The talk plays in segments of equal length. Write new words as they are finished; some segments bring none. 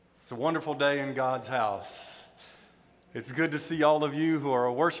It's a wonderful day in God's house. It's good to see all of you who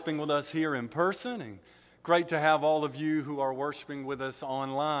are worshiping with us here in person, and great to have all of you who are worshiping with us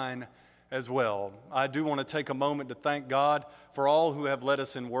online as well. I do want to take a moment to thank God for all who have led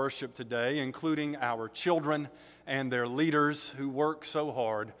us in worship today, including our children and their leaders who work so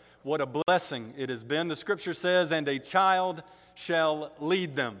hard. What a blessing it has been. The scripture says, "And a child shall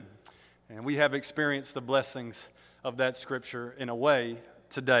lead them." And we have experienced the blessings of that scripture in a way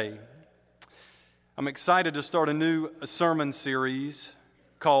today. I'm excited to start a new sermon series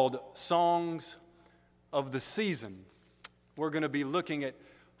called Songs of the Season. We're going to be looking at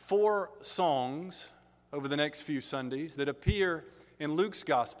 4 songs over the next few Sundays that appear in Luke's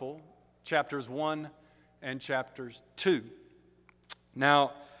Gospel, chapters 1 and chapters 2.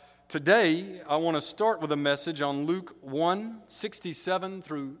 Now, today I want to start with a message on Luke 1, 67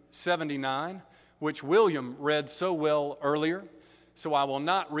 through 79, which William read so well earlier, so I will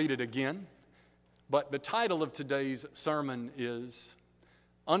not read it again. But the title of today's sermon is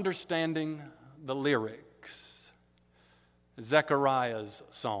Understanding the Lyrics, Zechariah's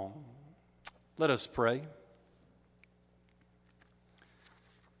song. Let us pray.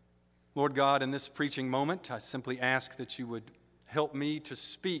 Lord God, in this preaching moment, I simply ask that you would help me to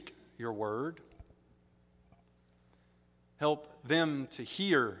speak your word. Help them to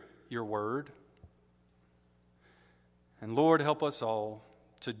hear your word. And Lord, help us all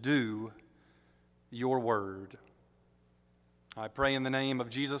to do your word. I pray in the name of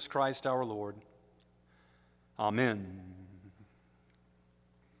Jesus Christ our Lord. Amen.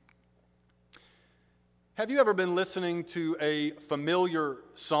 Have you ever been listening to a familiar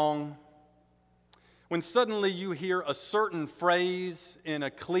song when suddenly you hear a certain phrase in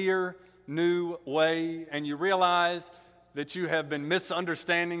a clear, new way and you realize that you have been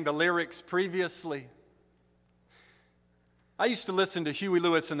misunderstanding the lyrics previously? I used to listen to Huey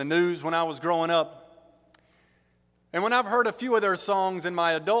Lewis and the News when I was growing up. And when I've heard a few of their songs in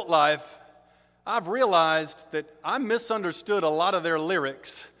my adult life, I've realized that I misunderstood a lot of their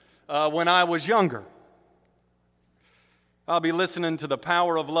lyrics when I was younger. I'll be listening to The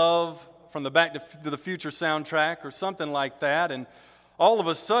Power of Love from the Back to the Future soundtrack or something like that, and all of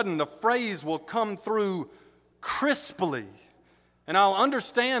a sudden the phrase will come through crisply, and I'll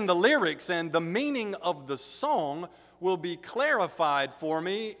understand the lyrics, and the meaning of the song will be clarified for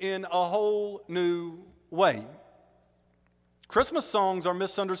me in a whole new way. Christmas songs are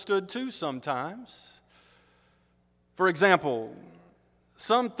misunderstood too sometimes. For example,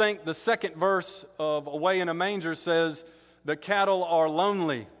 some think the second verse of Away in a Manger says, "The cattle are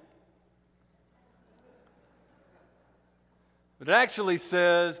lonely." It actually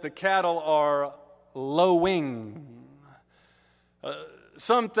says the cattle are lowing.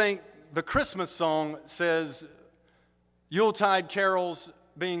 Some think the Christmas song says Yuletide carols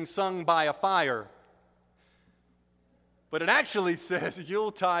being sung by a fire. But it actually says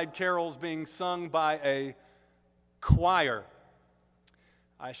Yuletide carols being sung by a choir.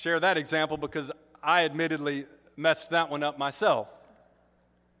 I share that example because I admittedly messed that one up myself.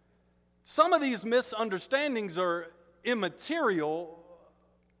 Some of these misunderstandings are immaterial,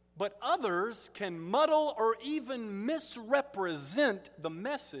 but others can muddle or even misrepresent the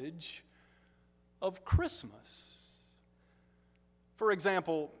message of Christmas. For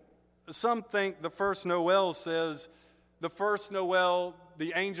example, some think the first Noel says, "The first Noel,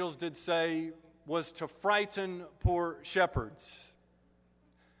 the angels did say, was to frighten poor shepherds."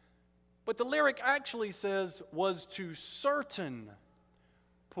 But the lyric actually says, "was to certain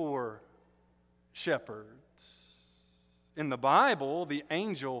poor shepherds." In the Bible, the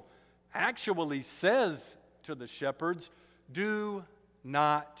angel actually says to the shepherds, "Do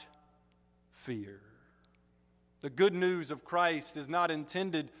not fear." The good news of Christ is not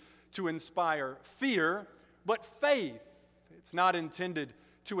intended to inspire fear, but faith. It's not intended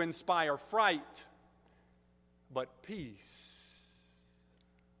to inspire fright, but peace.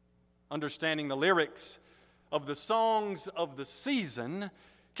 Understanding the lyrics of the songs of the season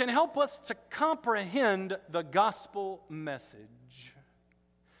can help us to comprehend the gospel message.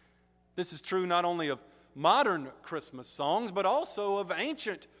 This is true not only of modern Christmas songs, but also of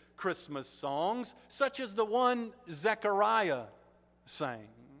ancient Christmas songs, such as the one Zechariah sang.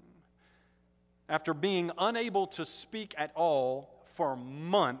 After being unable to speak at all for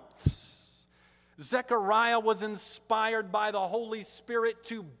months, Zechariah was inspired by the Holy Spirit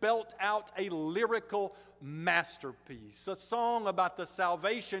to belt out a lyrical masterpiece, a song about the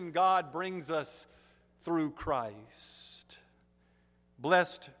salvation God brings us through Christ.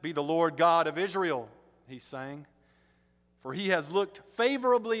 "Blessed be the Lord God of Israel," he sang, "for he has looked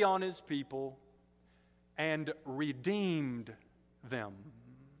favorably on his people and redeemed them."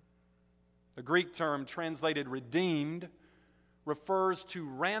 A Greek term translated redeemed refers to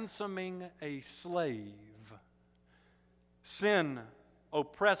ransoming a slave. Sin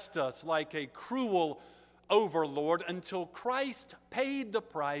oppressed us like a cruel overlord until Christ paid the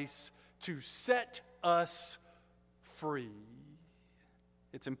price to set us free.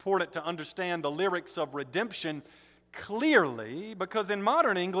 It's important to understand the lyrics of redemption clearly because in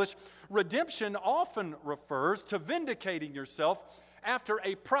modern English, redemption often refers to vindicating yourself after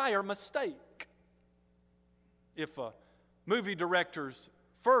a prior mistake. If a movie director's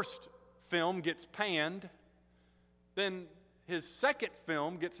first film gets panned, then his second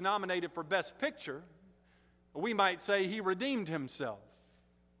film gets nominated for Best Picture, we might say he redeemed himself.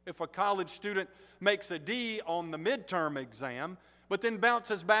 If a college student makes a D on the midterm exam, but then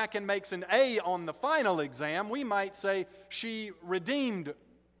bounces back and makes an A on the final exam, we might say she redeemed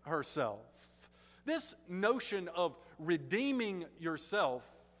herself. This notion of redeeming yourself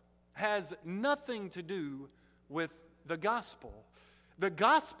has nothing to do with the gospel. The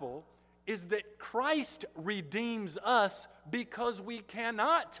gospel is that Christ redeems us because we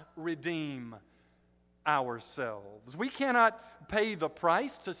cannot redeem ourselves. We cannot pay the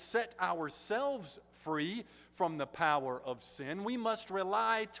price to set ourselves free from the power of sin. We must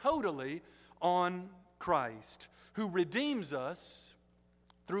rely totally on Christ, who redeems us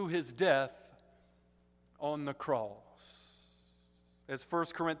through his death on the cross. As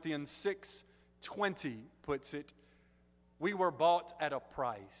 1 Corinthians 6:20 puts it, we were bought at a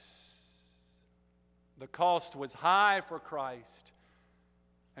price. The cost was high for Christ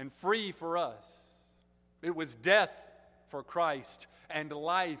and free for us. It was death for Christ and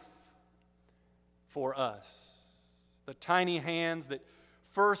life for us. The tiny hands that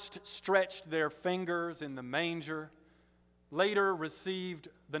first stretched their fingers in the manger later received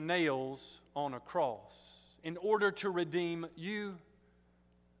the nails on a cross in order to redeem you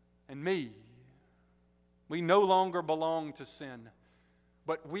and me. We no longer belong to sin,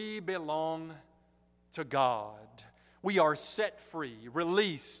 but we belong to God. We are set free,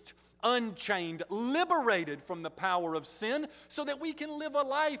 released, unchained, liberated from the power of sin so that we can live a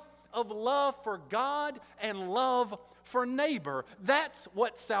life of love for God and love for neighbor. That's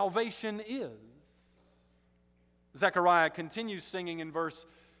what salvation is. Zechariah continues singing in verse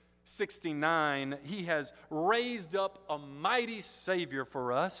 69, he has raised up a mighty Savior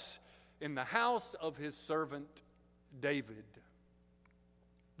for us in the house of his servant David.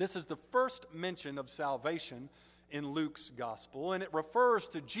 This is the first mention of salvation in Luke's gospel, and it refers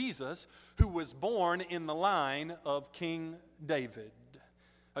to Jesus who was born in the line of King David.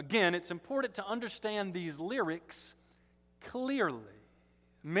 Again, it's important to understand these lyrics clearly.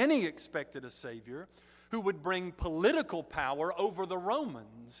 Many expected a Savior who would bring political power over the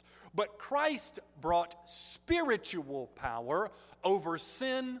Romans, but Christ brought spiritual power over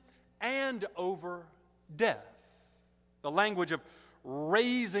sin and over death. The language of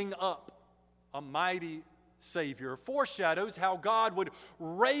raising up a mighty Savior foreshadows how God would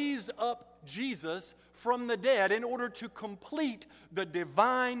raise up Jesus from the dead in order to complete the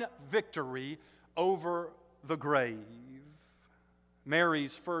divine victory over the grave.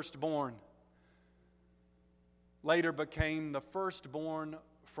 Mary's firstborn later became the firstborn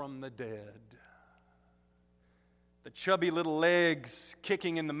from the dead. The chubby little legs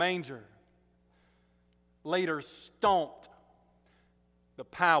kicking in the manger later stomped the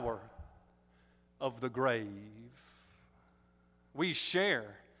power of the grave. We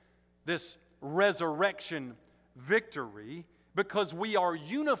share this resurrection victory because we are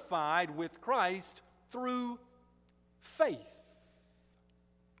unified with Christ through faith.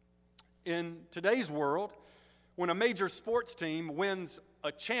 In today's world, when a major sports team wins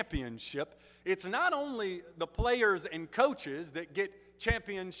a championship, it's not only the players and coaches that get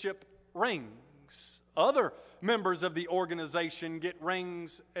championship rings. Other members of the organization get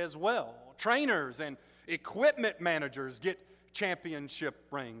rings as well. Trainers and equipment managers get championship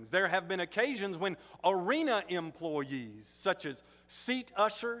rings. There have been occasions when arena employees, such as seat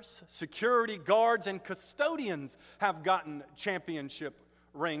ushers, security guards, and custodians, have gotten championship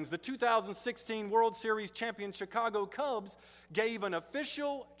rings. The 2016 World Series champion Chicago Cubs gave an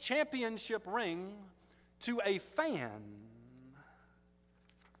official championship ring to a fan.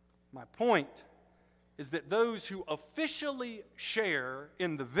 My point is that those who officially share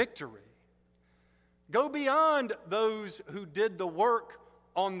in the victory go beyond those who did the work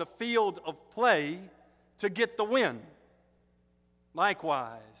on the field of play to get the win.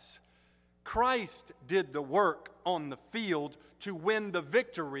 Likewise, Christ did the work on the field to win the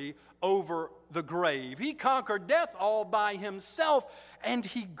victory over the grave. He conquered death all by himself, and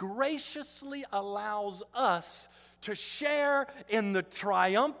he graciously allows us to share in the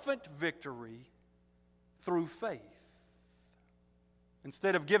triumphant victory through faith.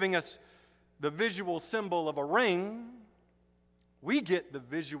 Instead of giving us the visual symbol of a ring, we get the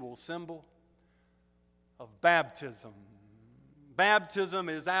visual symbol of baptism. Baptism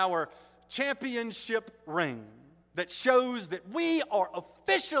is our championship ring that shows that we are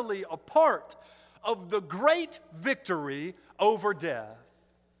officially a part of the great victory over death.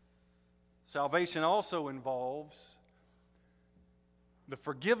 Salvation also involves the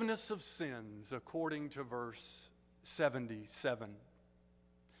forgiveness of sins according to verse 77.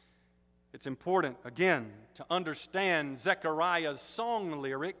 It's important, again, to understand Zechariah's song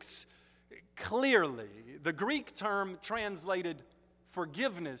lyrics clearly. The Greek term translated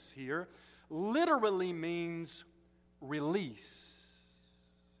forgiveness here literally means release.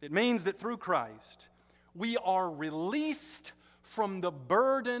 It means that through Christ, we are released from the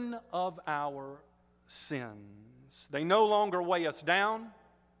burden of our sins. They no longer weigh us down.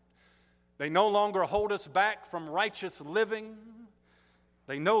 They no longer hold us back from righteous living.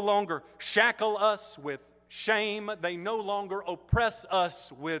 They no longer shackle us with shame. They no longer oppress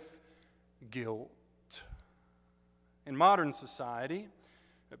us with guilt. In modern society,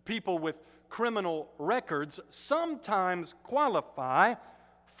 people with criminal records sometimes qualify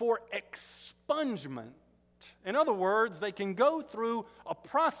for expungement. In other words, they can go through a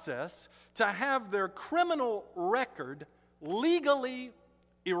process to have their criminal record legally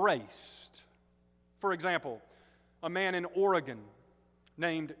erased. For example, a man in Oregon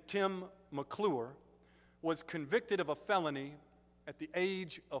named Tim McClure was convicted of a felony at the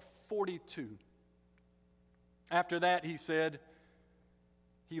age of 42. After that, he said,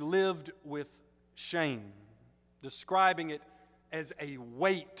 he lived with shame, describing it as a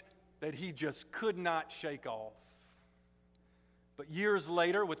weight that he just could not shake off. But years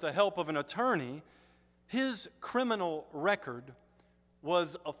later, with the help of an attorney, his criminal record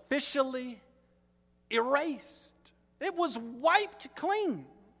was officially erased. It was wiped clean.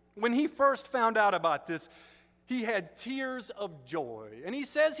 When he first found out about this, he had tears of joy. And he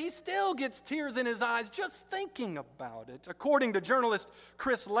says he still gets tears in his eyes just thinking about it. According to journalist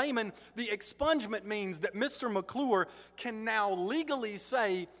Chris Lehman, the expungement means that Mr. McClure can now legally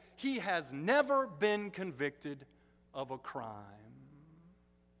say he has never been convicted of a crime.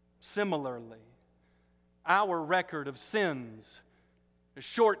 Similarly, our record of sins,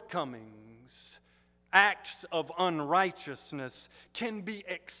 shortcomings, acts of unrighteousness can be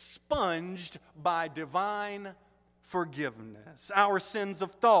expunged by divine forgiveness. Our sins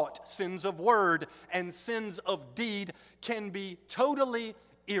of thought, sins of word, and sins of deed can be totally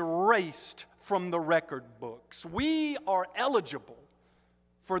erased from the record books. We are eligible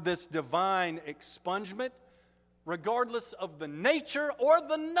for this divine expungement regardless of the nature or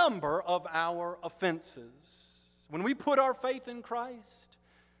the number of our offenses. When we put our faith in Christ,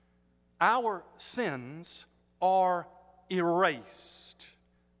 our sins are erased.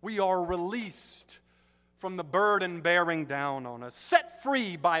 We are released from the burden bearing down on us, set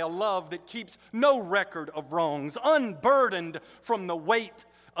free by a love that keeps no record of wrongs, unburdened from the weight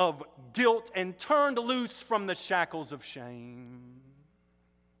of guilt, and turned loose from the shackles of shame.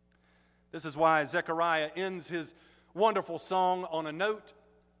 This is why Zechariah ends his wonderful song on a note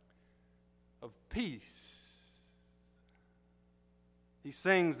of peace. He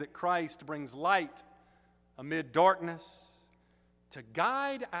sings that Christ brings light amid darkness to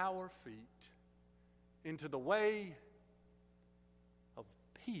guide our feet into the way of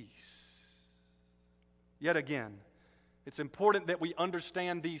peace. Yet again, it's important that we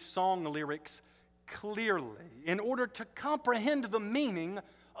understand these song lyrics clearly in order to comprehend the meaning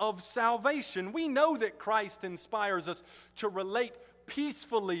of salvation. We know that Christ inspires us to relate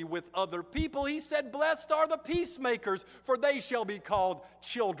peacefully with other people. He said, "Blessed are the peacemakers, for they shall be called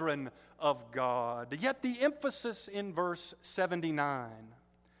children of God." Yet the emphasis in verse 79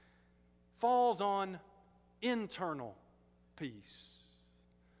 falls on internal peace,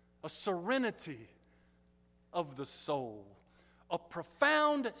 a serenity of the soul, a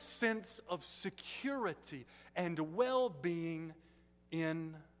profound sense of security and well-being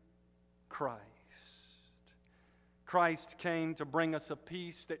in Christ. Christ came to bring us a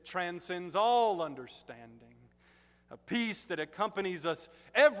peace that transcends all understanding, a peace that accompanies us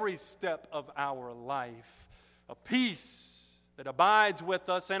every step of our life, a peace that abides with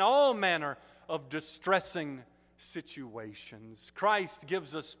us in all manner of distressing situations. Christ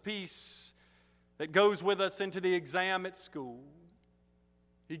gives us peace that goes with us into the exam at school.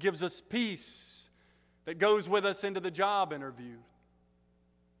 He gives us peace that goes with us into the job interview.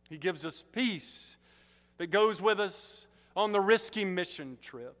 He gives us peace that goes with us on the risky mission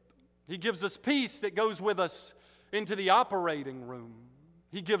trip. He gives us peace that goes with us into the operating room.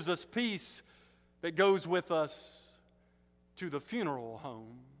 He gives us peace that goes with us to the funeral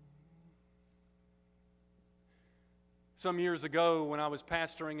home. Some years ago, when I was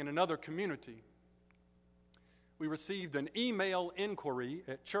pastoring in another community, we received an email inquiry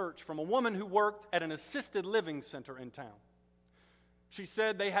at church from a woman who worked at an assisted living center in town. She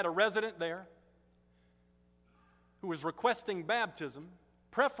said they had a resident there who was requesting baptism,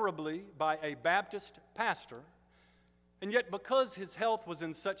 preferably by a Baptist pastor, and yet because his health was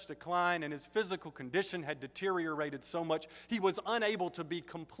in such decline and his physical condition had deteriorated so much, he was unable to be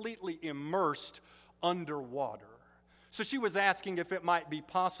completely immersed underwater. So she was asking if it might be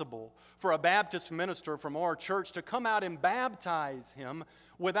possible for a Baptist minister from our church to come out and baptize him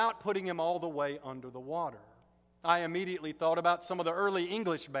without putting him all the way under the water. I immediately thought about some of the early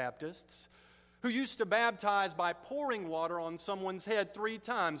English Baptists who used to baptize by pouring water on someone's head 3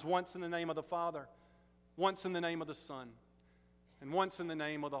 times, once in the name of the Father, once in the name of the Son, and once in the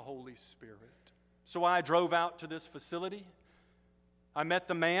name of the Holy Spirit. So I drove out to this facility. I met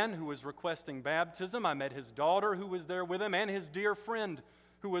the man who was requesting baptism. I met his daughter who was there with him and his dear friend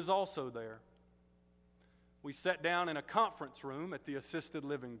who was also there. We sat down in a conference room at the assisted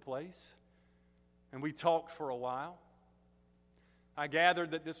living place, and we talked for a while. I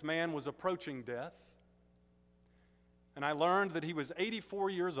gathered that this man was approaching death, and I learned that he was 84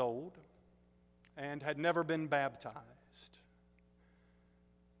 years old and had never been baptized.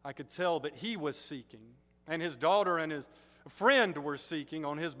 I could tell that he was seeking, and his daughter and his friend were seeking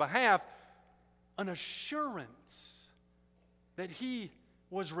on his behalf an assurance that he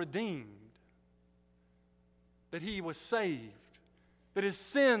was redeemed, that he was saved, that his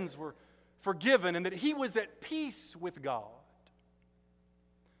sins were forgiven, and that he was at peace with God.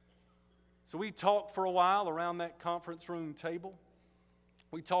 So we talked for a while around that conference room table.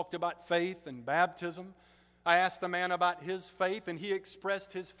 We talked about faith and baptism. I asked the man about his faith, and he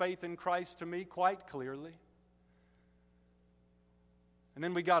expressed his faith in Christ to me quite clearly. And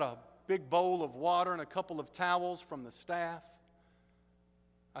then we got a big bowl of water and a couple of towels from the staff.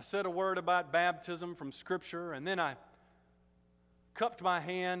 I said a word about baptism from Scripture, and then I cupped my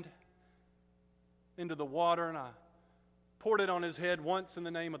hand into the water and I poured it on his head once in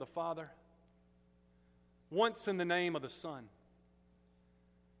the name of the Father, once in the name of the Son,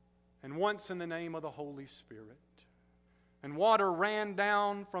 and once in the name of the Holy Spirit. And water ran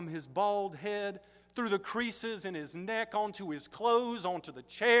down from his bald head through the creases in his neck, onto his clothes, onto the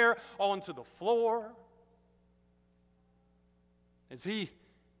chair, onto the floor. As he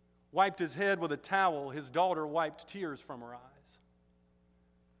wiped his head with a towel, his daughter wiped tears from her eyes.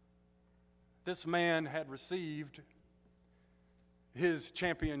 This man had received his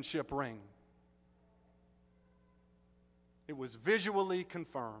championship ring. It was visually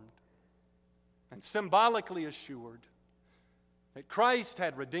confirmed and symbolically assured that Christ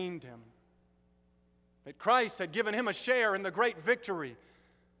had redeemed him, that Christ had given him a share in the great victory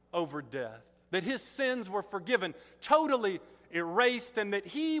over death, that his sins were forgiven, totally erased, and that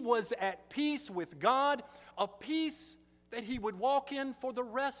he was at peace with God, a peace that he would walk in for the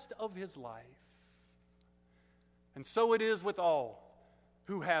rest of his life. And so it is with all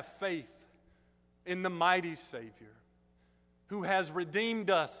who have faith in the mighty Savior, who has redeemed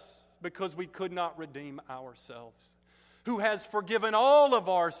us because we could not redeem ourselves, who has forgiven all of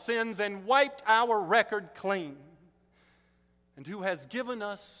our sins and wiped our record clean, and who has given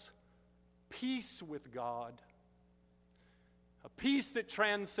us peace with God, a peace that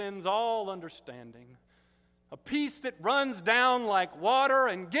transcends all understanding, a peace that runs down like water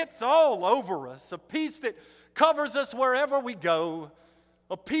and gets all over us, a peace that covers us wherever we go,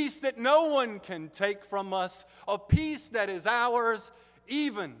 a peace that no one can take from us, a peace that is ours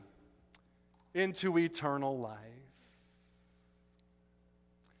even into eternal life.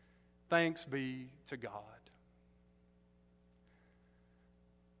 Thanks be to God.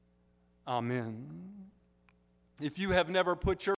 Amen. If you have never put your